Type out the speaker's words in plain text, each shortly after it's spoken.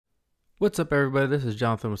What's up, everybody? This is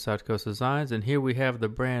Jonathan with South Coast Designs, and here we have the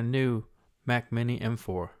brand new Mac Mini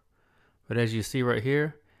M4. But as you see right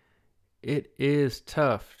here, it is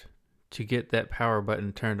tough to get that power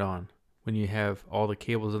button turned on when you have all the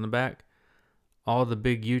cables in the back. All the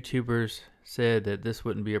big YouTubers said that this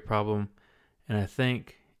wouldn't be a problem, and I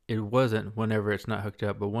think it wasn't whenever it's not hooked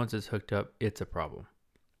up, but once it's hooked up, it's a problem.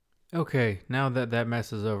 Okay, now that that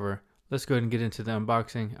mess is over, let's go ahead and get into the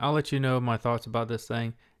unboxing. I'll let you know my thoughts about this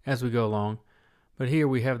thing as we go along. But here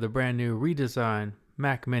we have the brand new redesigned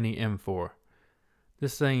Mac Mini M4.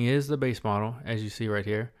 This thing is the base model, as you see right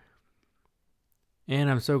here. And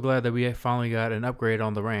I'm so glad that we finally got an upgrade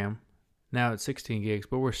on the RAM. Now it's 16 gigs,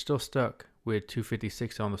 but we're still stuck with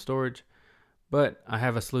 256 on the storage. But I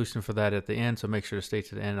have a solution for that at the end, so make sure to stay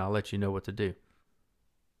to the end. I'll let you know what to do.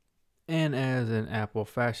 And as in Apple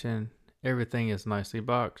fashion, everything is nicely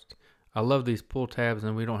boxed. I love these pull tabs,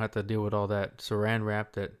 and we don't have to deal with all that saran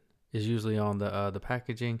wrap that is usually on the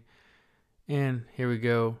packaging. And here we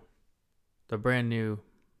go, the brand new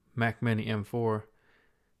Mac Mini M4.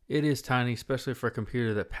 It is tiny, especially for a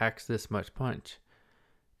computer that packs this much punch.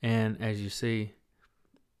 And as you see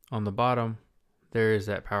on the bottom, there is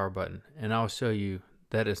that power button, and I'll show you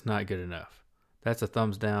that is not good enough. That's a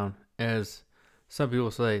thumbs down. As some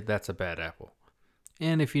people say, that's a bad apple.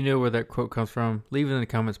 And if you know where that quote comes from, leave it in the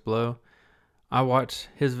comments below. I watch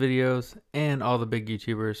his videos and all the big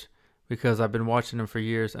YouTubers because I've been watching them for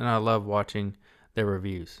years, and I love watching their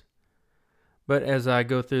reviews. But as I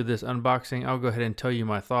go through this unboxing, I'll go ahead and tell you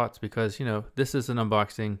my thoughts because, this is an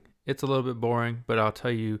unboxing. It's a little bit boring, but I'll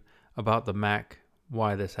tell you about the Mac,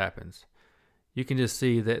 why this happens. You can just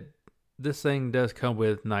see that this thing does come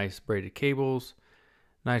with nice braided cables,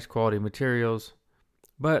 nice quality materials.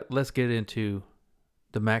 But let's get into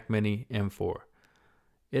the Mac Mini M4.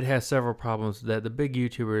 It has several problems that the big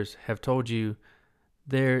YouTubers have told you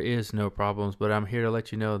there is no problems, but I'm here to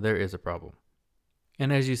let you know there is a problem.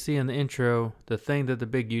 And as you see in the intro, the thing that the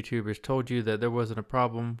big YouTubers told you that there wasn't a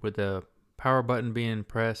problem with the power button being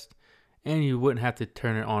pressed, and you wouldn't have to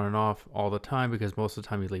turn it on and off all the time because most of the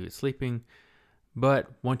time you leave it sleeping.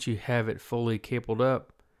 But once you have it fully cabled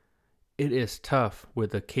up, it is tough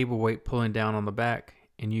with the cable weight pulling down on the back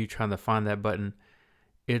and you trying to find that button.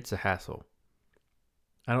 It's a hassle.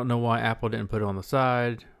 I don't know why Apple didn't put it on the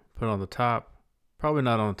side, put it on the top. Probably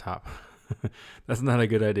not on the top. That's not a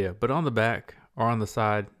good idea. But on the back or on the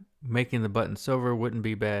side, making the button silver wouldn't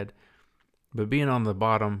be bad. But being on the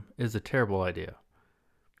bottom is a terrible idea.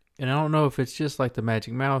 And I don't know if it's just like the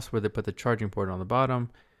Magic Mouse where they put the charging port on the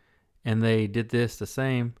bottom and they did this the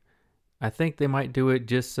same. I think they might do it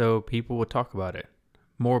just so people would talk about it.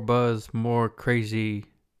 More buzz, more crazy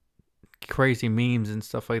memes and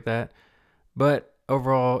stuff like that. But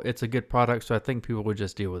overall, it's a good product, so I think people would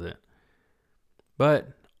just deal with it. But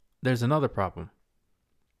there's another problem.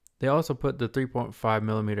 They also put the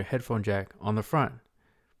 3.5mm headphone jack on the front.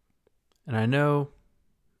 And I know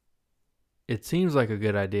it seems like a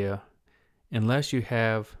good idea unless you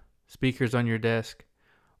have speakers on your desk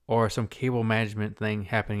or some cable management thing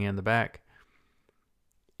happening in the back.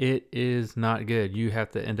 It is not good. You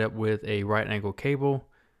have to end up with a right angle cable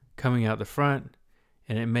coming out the front,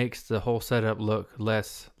 and it makes the whole setup look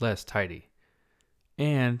less tidy.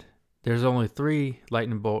 And there's only 3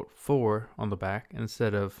 lightning bolt 4 on the back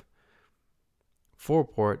instead of 4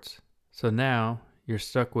 ports. So now you're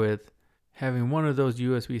stuck with having one of those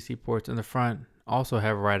USB-C ports in the front also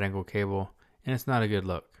have a right angle cable, and it's not a good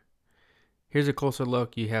look. Here's a closer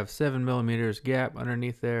look. You have 7mm gap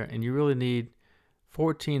underneath there, and you really need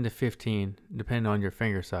 14 to 15 depending on your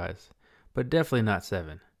finger size, but definitely not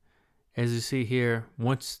 7. As you see here,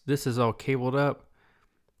 once this is all cabled up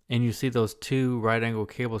and you see those 2 right angle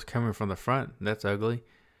cables coming from the front, that's ugly.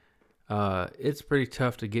 It's pretty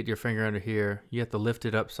tough to get your finger under here. You have to lift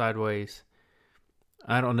it up sideways.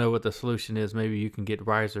 I don't know what the solution is. Maybe you can get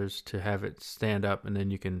risers to have it stand up and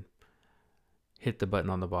then you can hit the button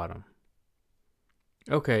on the bottom.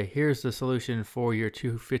 Okay, here's the solution for your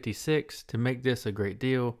 256 to make this a great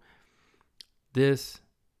deal. This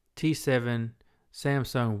T7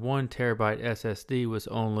 Samsung 1TB SSD was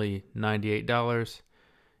only $98.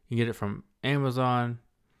 You get it from Amazon.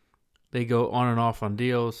 They go on and off on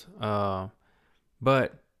deals,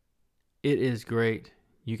 but it is great.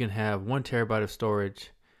 You can have 1 TB of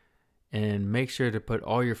storage and make sure to put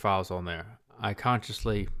all your files on there. I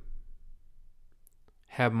consciously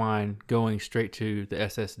have mine going straight to the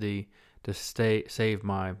SSD to save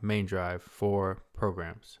my main drive for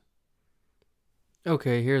programs.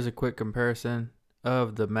 Okay, here's a quick comparison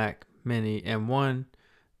of the Mac Mini M1,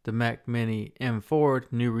 the Mac Mini M4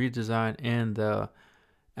 new redesign, and the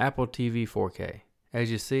Apple TV 4K. As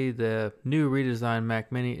you see, the new redesigned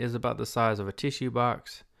Mac Mini is about the size of a tissue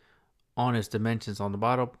box on its dimensions on the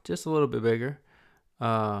bottom, just a little bit bigger.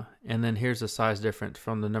 And then here's the size difference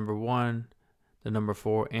from the number 1, the number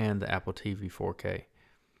 4, and the Apple TV 4K.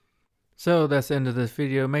 So that's the end of this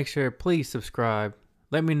video. Make sure, please subscribe.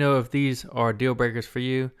 Let me know if these are deal breakers for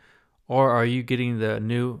you, or are you getting the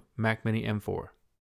new Mac Mini M4?